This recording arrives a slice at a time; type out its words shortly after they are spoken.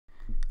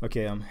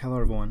Okay, hello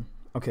everyone.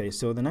 Okay,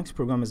 so the next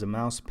program is a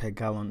miles per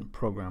gallon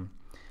program.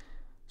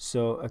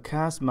 So a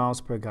car's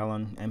miles per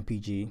gallon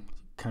MPG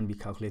can be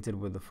calculated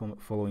with the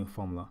following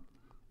formula.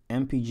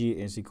 MPG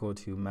is equal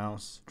to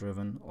miles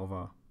driven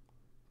over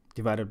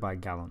divided by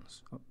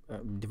gallons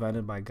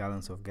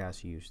of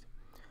gas used.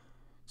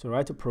 So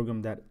write a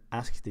program that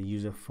asks the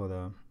user for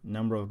the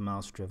number of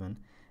miles driven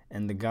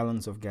and the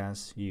gallons of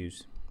gas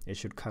used. It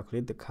should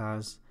calculate the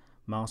car's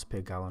miles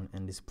per gallon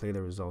and display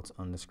the results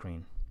on the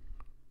screen.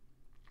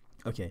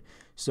 Okay,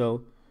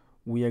 so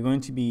we are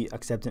going to be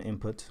accepting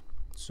input.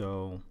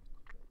 So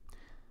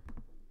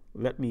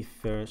let me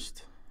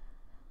first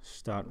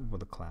start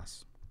with a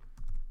class.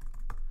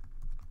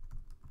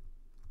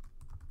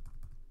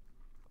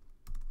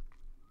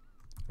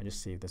 I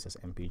just save this as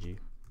MPG.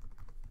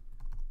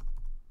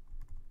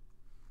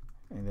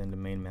 And then the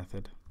main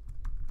method.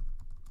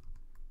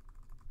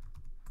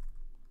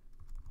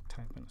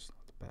 Typing is not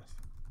the best.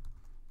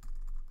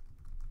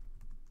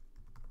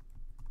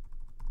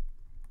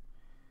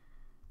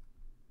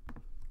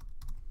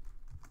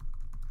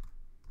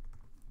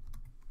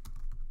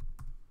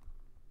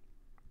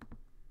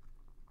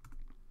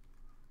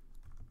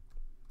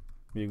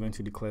 We're going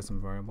to declare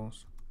some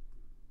variables.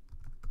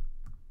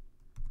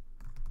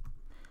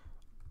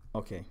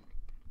 Okay.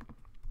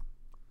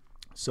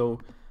 So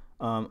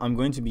I'm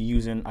going to be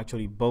using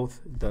actually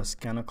both the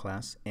scanner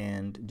class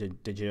and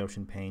the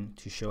generation pane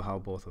to show how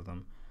both of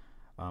them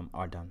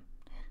are done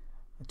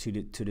to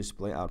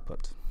display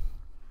output.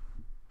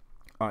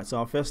 All right, so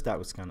I'll first start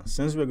with scanner.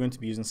 Since we're going to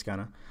be using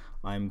scanner,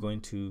 we're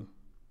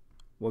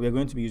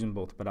going to be using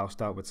both, but I'll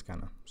start with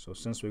scanner. So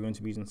since we're going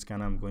to be using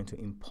scanner, I'm going to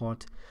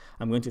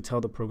tell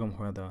the program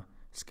where the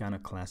scanner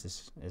class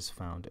is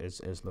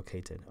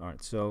located.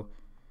 So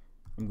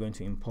I'm going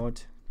to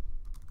import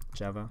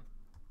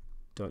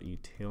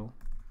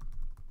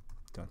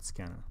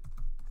java.util.scanner.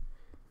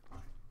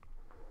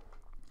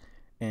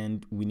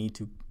 And we need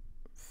to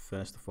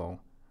first of all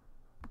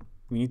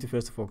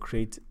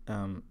create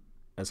a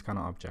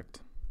scanner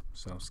object.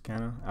 So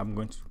scanner, I'm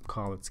going to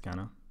call it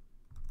scanner.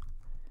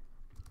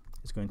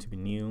 It's going to be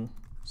new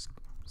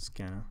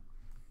scanner,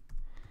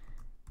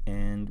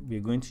 and we're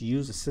going to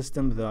use the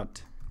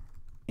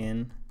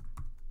system.in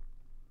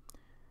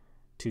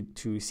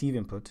to receive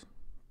input,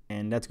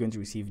 and that's going to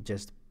receive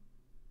just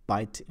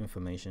byte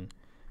information,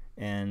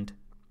 and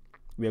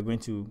we are going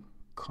to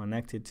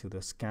connect it to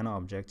the scanner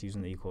object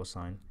using the equal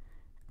sign,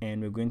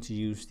 and we're going to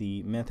use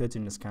the methods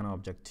in the scanner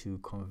object to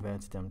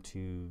convert them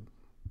to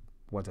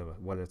whether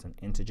it's an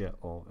integer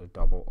or a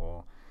double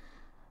or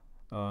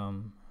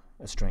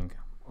a string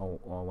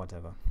or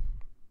whatever.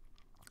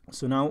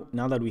 So now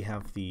that we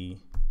have the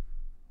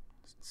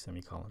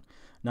semicolon,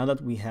 now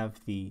that we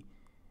have the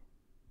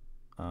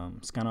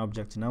scanner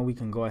object, now we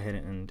can go ahead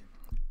and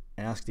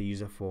ask the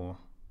user for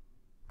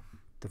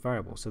the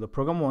variable. So the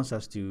program wants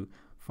us to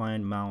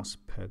find miles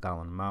per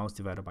gallon, miles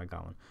divided by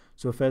gallon.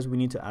 So first we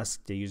need to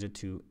ask the user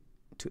to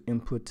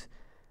input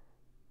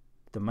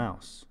the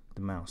mouse.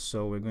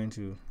 So we're going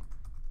to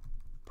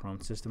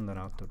prompt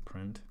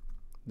system.out.print.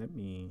 Let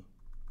me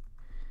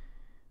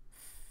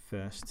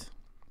first.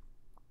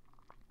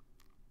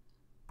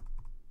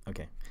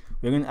 Okay,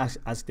 we're going to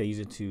ask the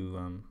user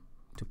to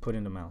put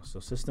in the mouse.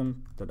 So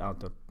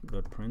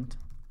system.out.print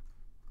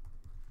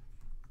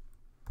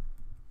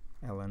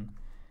ln,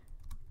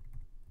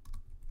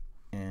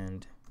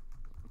 and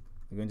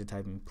we're going to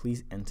type in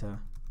please enter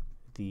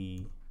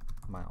the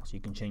miles. You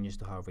can change this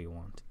to however you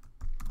want,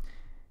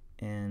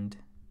 and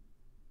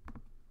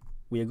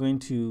we are going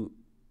to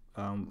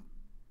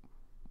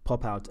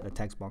pop out a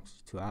text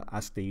box to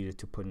ask the user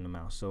to put in the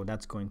mouse. So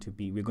that's going to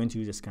be, we're going to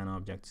use a scanner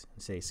object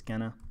and say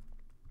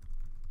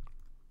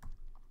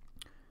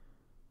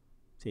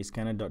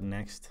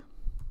scanner.next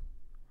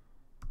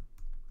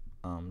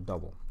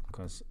double,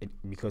 because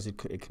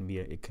it can be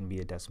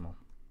a decimal.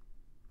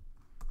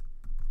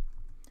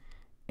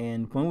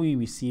 And when we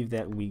receive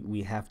that,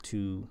 we have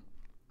to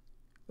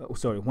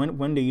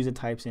when the user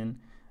types in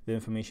the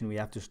information, we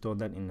have to store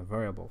that in a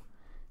variable.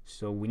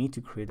 So we need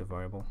to create a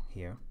variable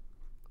here,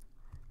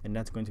 and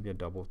that's going to be a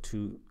double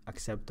to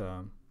accept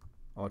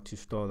or to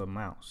store the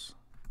mouse.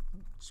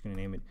 Just going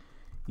to name it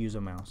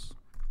user mouse.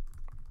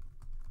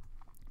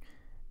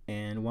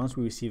 And once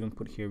we receive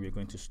input here, we're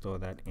going to store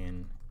that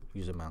in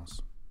user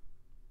mouse.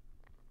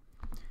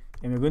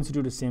 And we're going to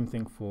do the same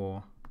thing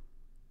for,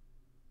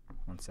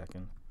 one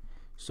second.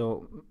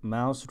 So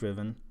miles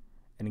driven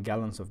and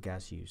gallons of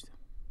gas used.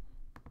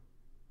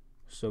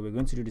 So we're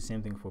going to do the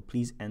same thing for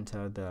please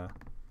enter the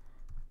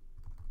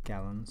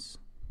gallons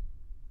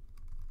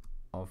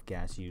of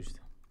gas used.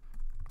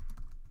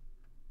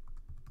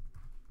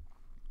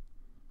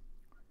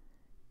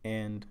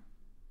 And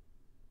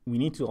we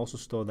need to also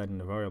store that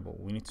in a variable.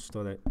 We need to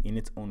store that in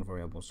its own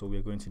variable. So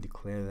we're going to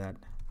declare that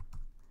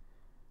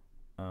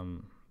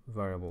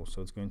variable.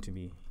 So it's going to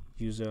be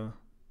user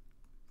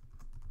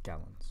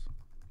gallons.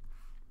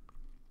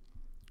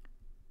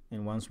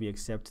 And once we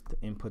accept the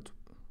input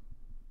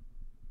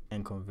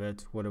and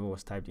convert whatever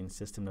was typed in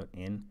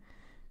system.in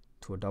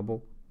to a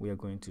double, we are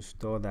going to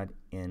store that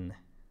in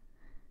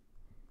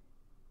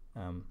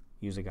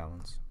user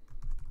gallons.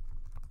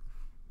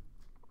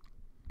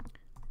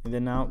 And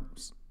then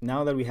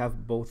now that we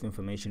have both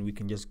information, we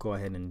can just go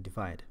ahead and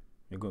divide.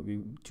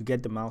 To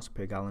get the miles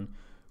per gallon,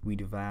 we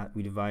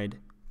divide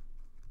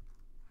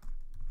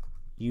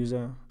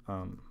user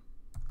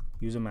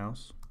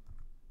miles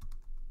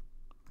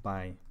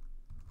by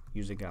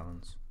user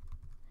gallons.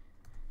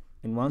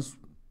 And once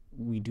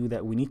we do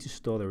that, we need to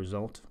store the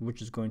result,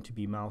 which is going to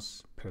be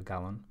miles per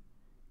gallon,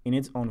 in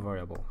its own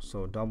variable.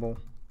 So double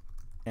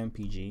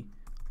MPG,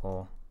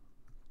 or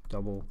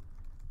double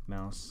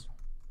miles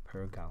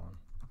per gallon.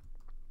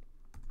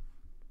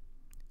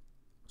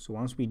 So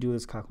once we do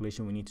this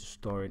calculation, we need to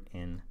store it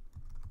in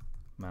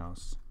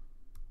miles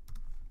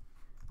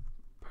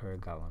per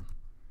gallon.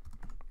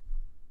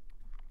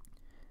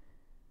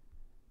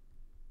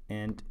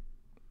 And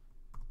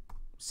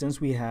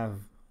since we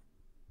have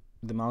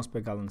the miles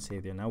per gallon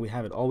saved there, now we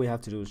have it. All we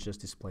have to do is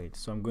just display it.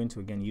 So I'm going to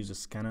again use a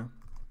scanner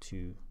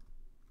to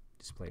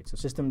display it. So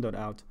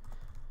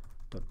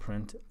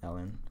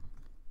system.out.println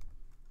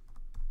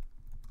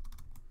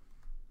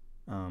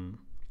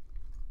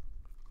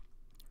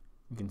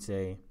we can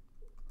say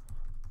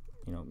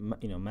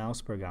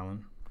miles per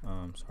gallon,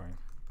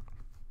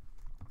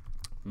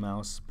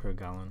 miles per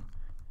gallon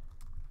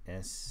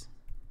s,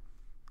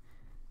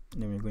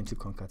 and then we're going to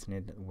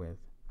concatenate that with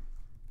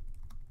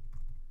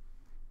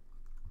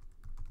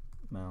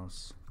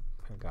miles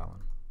per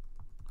gallon.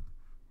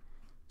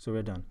 So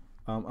we're done.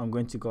 I'm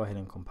going to go ahead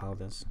and compile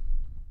this.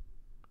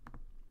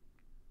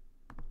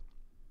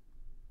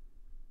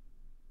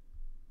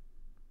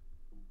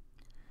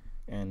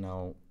 And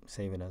I'll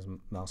save it as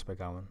miles per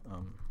gallon.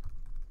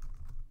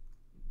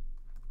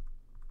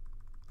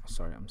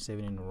 Sorry, I'm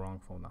saving it in the wrong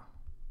folder.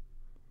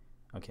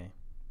 Okay.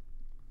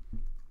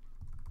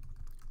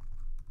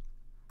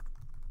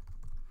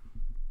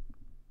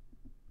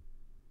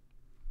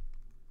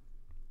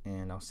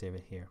 And I'll save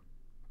it here,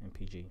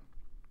 MPG.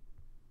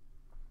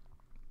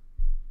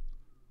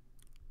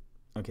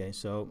 Okay,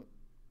 so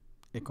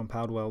it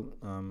compiled well.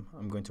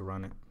 I'm going to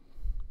run it.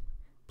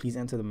 Please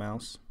enter the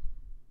miles.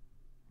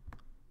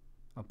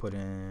 I'll put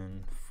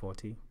in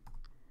 40.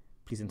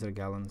 Please enter the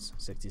gallons,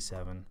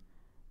 67.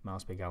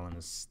 Miles per gallon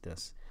is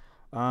this.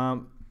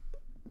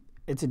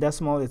 It's a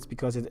decimal. It's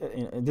because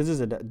this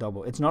is a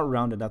double. It's not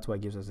rounded. That's why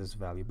it gives us this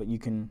value. But you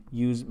can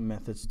use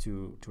methods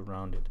to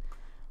round it.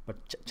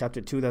 But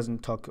chapter 2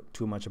 doesn't talk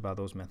too much about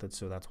those methods,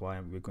 so that's why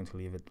we're going to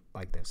leave it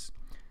like this.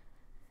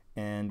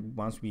 And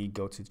once we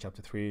go to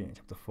chapter 3 and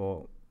chapter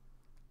 4,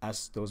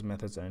 as those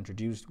methods are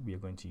introduced, we are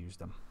going to use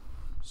them.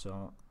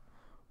 So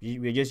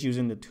we're just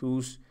using the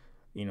tools,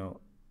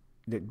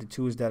 the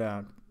tools that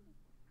are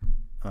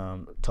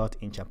taught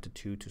in chapter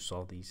 2 to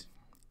solve these.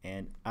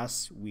 And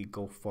as we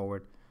go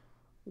forward,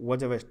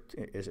 whatever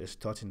is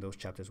taught in those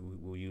chapters,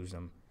 we'll use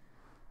them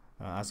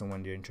as and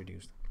when they're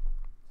introduced.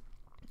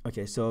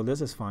 Okay, so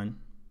this is fine.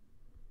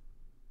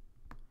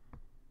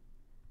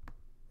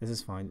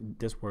 This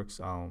works.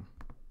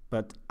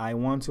 But I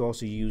want to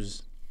also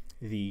use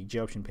the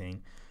JOption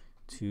pane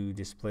to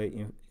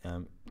display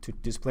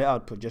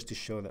output, just to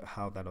show that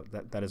how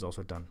that is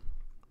also done.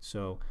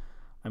 So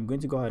I'm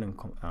going to go ahead and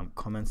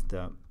comment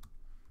the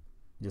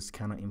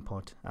scanner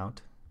import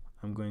out.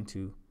 I'm going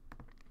to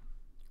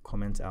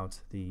comment out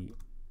the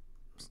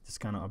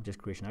scanner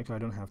object creation. Actually, I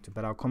don't have to,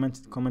 but I'll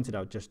comment it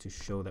out just to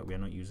show that we are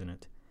not using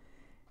it.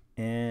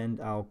 And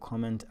I'll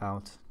comment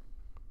out,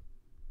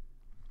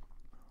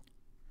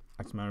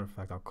 as a matter of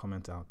fact, I'll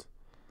comment out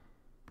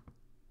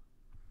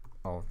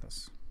all of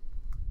this.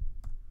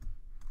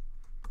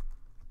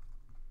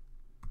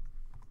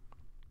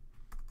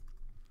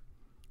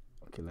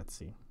 Okay, let's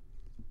see.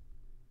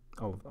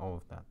 All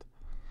of that.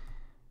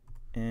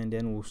 And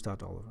then we'll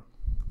start all over.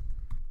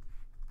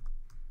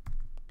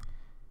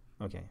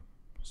 Okay,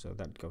 so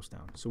that goes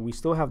down. So we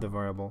still have the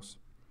variables.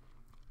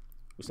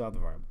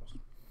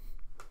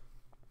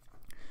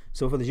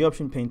 So for the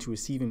JOption pane to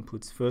receive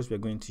inputs, first we're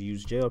going to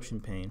use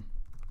JOption pane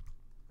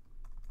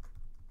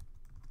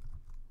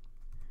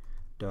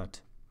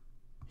dot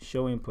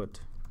show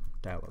input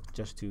dialog,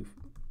 just to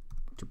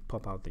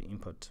pop out the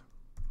input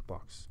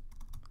box.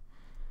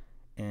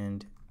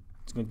 And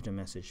it's going to be a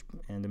message,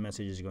 and the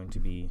message is going to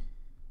be,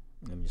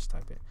 let me just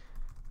type it.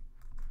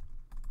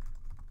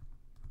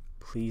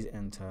 Please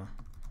enter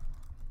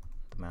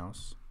the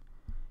mouse,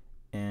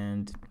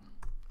 and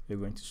we're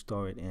going to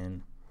store it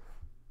in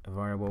a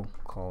variable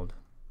called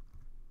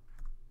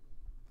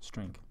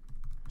string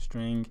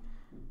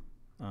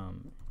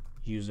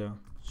user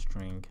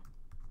string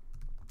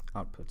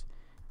output.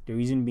 The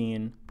reason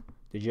being,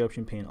 the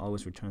JOption pane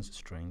always returns a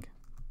string,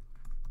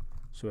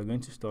 so we're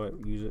going to store it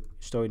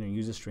in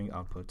user string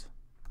output.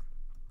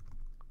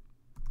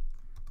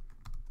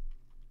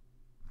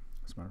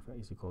 As a matter of fact,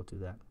 is equal to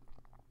that.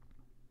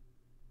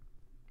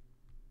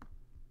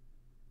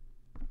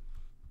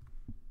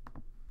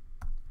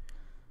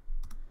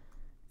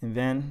 And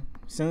then,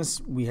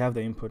 since we have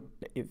the input,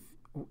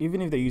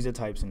 even if the user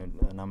types in a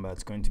number,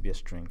 it's going to be a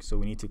string. So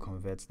we need to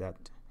convert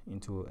that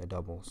into a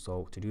double.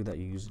 So to do that,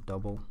 you use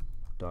double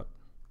dot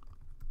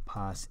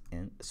pass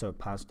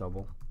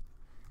double,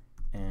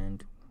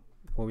 and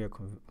what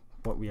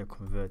we are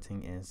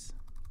converting is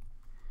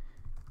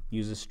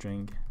user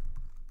string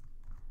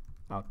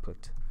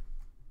output.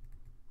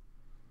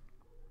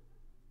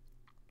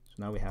 So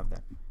now we have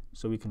that.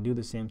 So we can do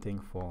the same thing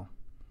for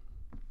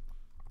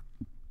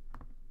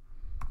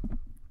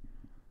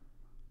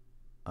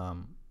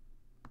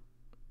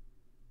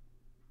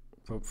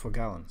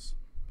gallons.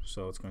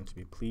 So it's going to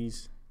be,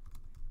 please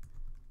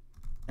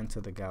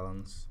enter the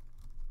gallons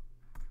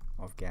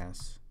of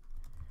gas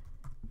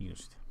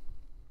used.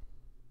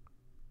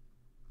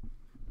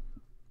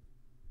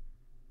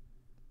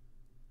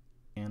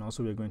 And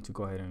also we're going to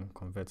go ahead and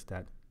convert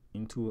that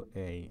into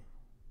a,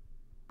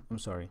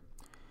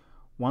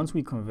 once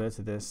we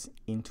convert this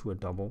into a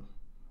double,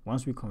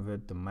 once we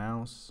convert the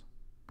mouse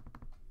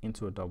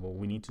into a double,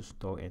 we need to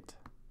store it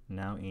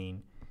now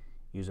in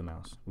user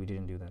mouse. We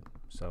didn't do that,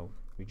 so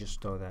we just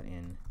store that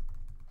in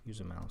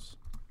user mouse.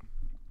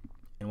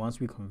 And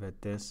once we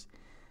convert this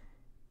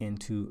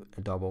into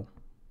a double,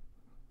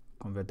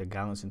 convert the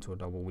gallons into a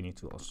double, we need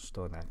to also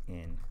store that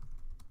in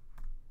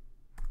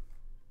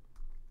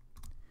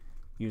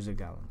user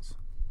gallons.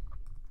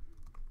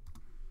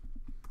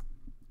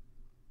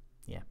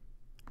 Yeah.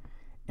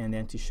 And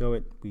then to show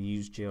it, we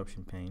use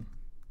JOption pane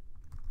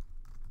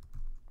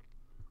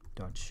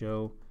dot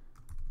show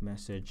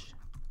message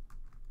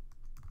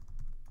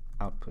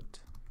output.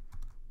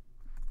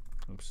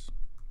 Oops.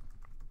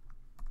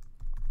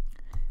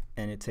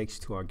 And it takes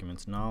 2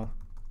 arguments now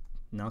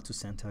to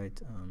center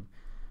it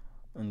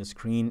on the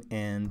screen,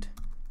 and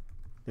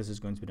this is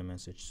going to be the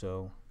message.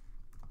 So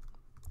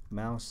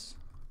mouse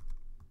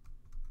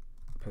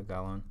per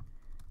gallon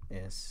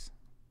is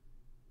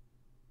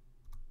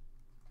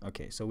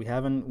okay. So we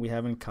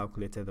haven't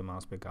calculated the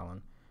mouse per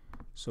gallon.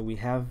 So we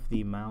have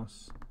the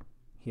mouse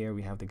here,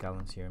 we have the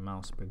gallons here.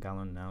 Mouse per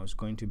gallon now is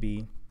going to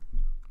be,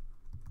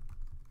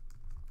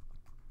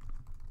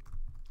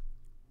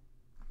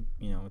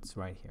 it's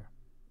right here.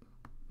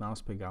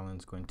 Mouse per gallon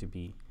is going to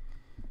be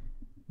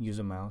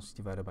user mouse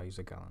divided by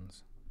user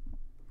gallons.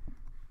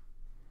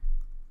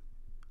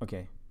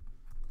 Okay.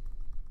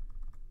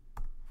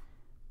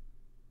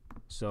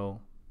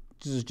 So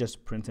this is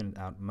just printing it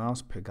out.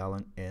 Mouse per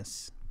gallon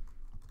is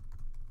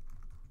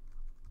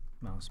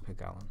mouse per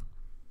gallon.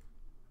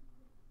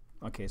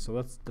 Okay, so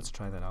let's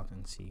try that out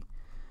and see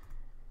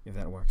if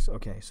that works.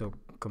 Okay, so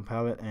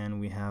compile it and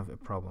we have a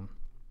problem.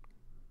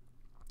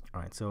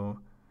 All right, so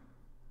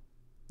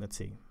let's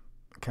see.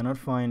 Cannot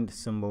find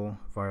symbol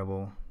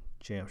variable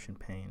JOption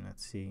pane.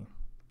 Let's see.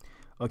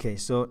 Okay,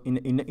 so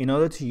in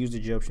order to use the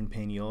JOption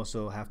pane, you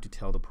also have to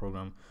tell the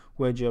program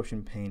where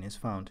JOption pane is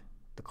found,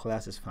 the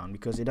class is found,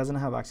 because it doesn't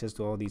have access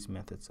to all these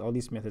methods. All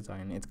these methods are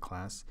in its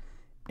class,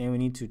 and we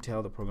need to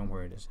tell the program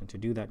where it is. And to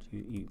do that,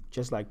 you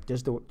just like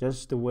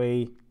the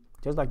way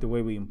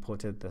we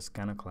imported the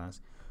scanner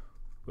class,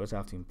 we also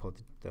have to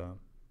import the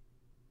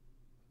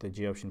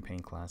JOption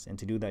pane class. And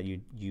to do that,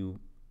 you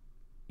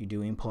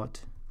do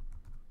import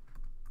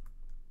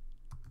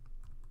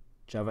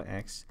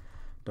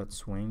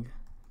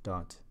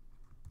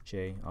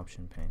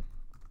javax.swing.jOption pane.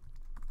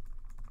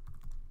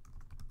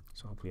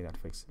 So hopefully that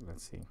fixes it.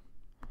 Let's see.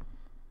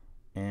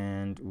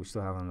 And we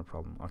still have another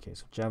problem. Okay,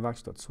 so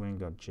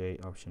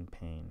javax.swing.jOption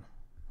pane.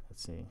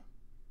 Let's see.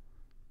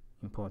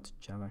 Import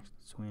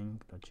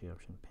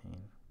javax.swing.jOption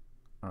pane.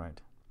 All right.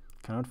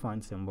 Cannot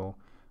find symbol.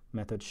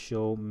 Method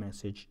show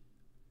message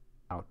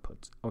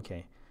output.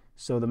 Okay.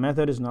 So the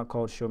method is not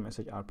called show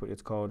message output.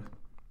 It's called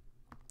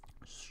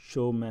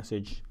show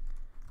message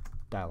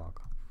dialog.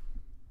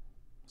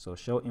 So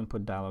show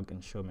input dialog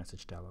and show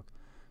message dialog.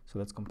 So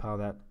let's compile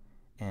that,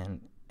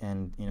 and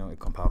it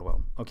compiled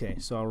well. Okay,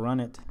 so I'll run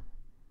it,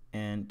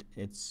 and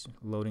it's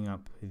loading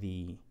up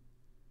the.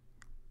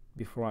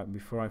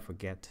 Before I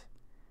forget,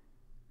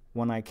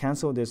 when I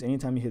cancel this,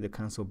 anytime you hit the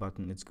cancel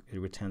button, it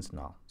returns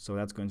null. So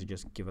that's going to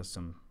just give us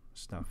some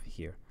stuff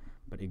here,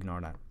 but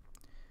ignore that.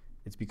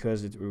 It's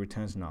because it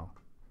returns null.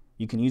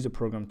 You can use a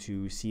program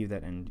to receive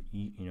that and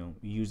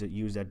use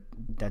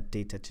that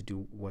data to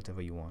do whatever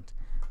you want.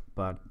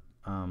 But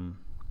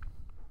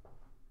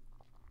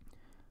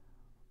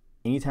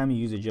anytime you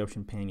use a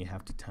JOption pane, you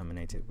have to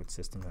terminate it with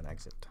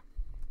system.exit,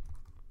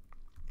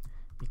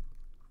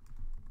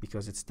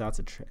 because it starts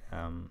a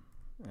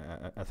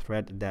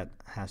thread that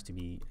has to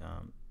be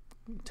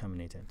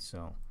terminated. So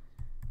I'm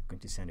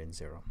going to send in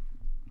 0,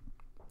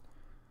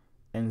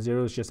 and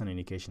 0 is just an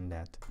indication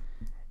that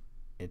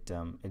it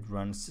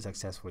runs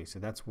successfully. So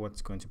that's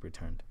what's going to be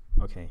returned.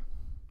 Okay,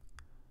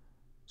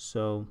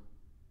 so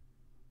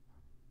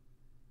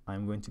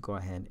I'm going to go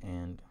ahead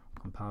and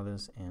compile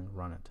this and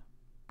run it.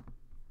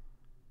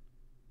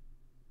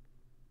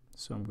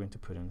 So I'm going to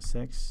put in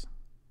 6,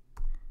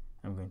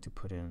 I'm going to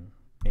put in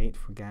 8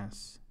 for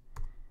gas,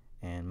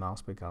 and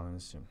miles per gallon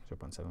is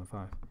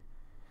 0.75.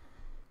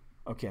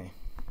 Okay,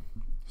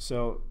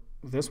 so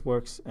this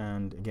works,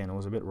 and again, it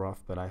was a bit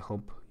rough, but I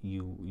hope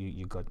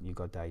you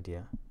got the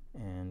idea.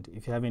 And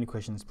if you have any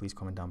questions, please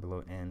comment down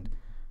below, and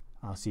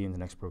I'll see you in the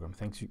next program.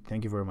 Thank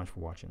you very much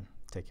for watching.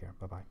 Take care.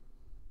 Bye-bye.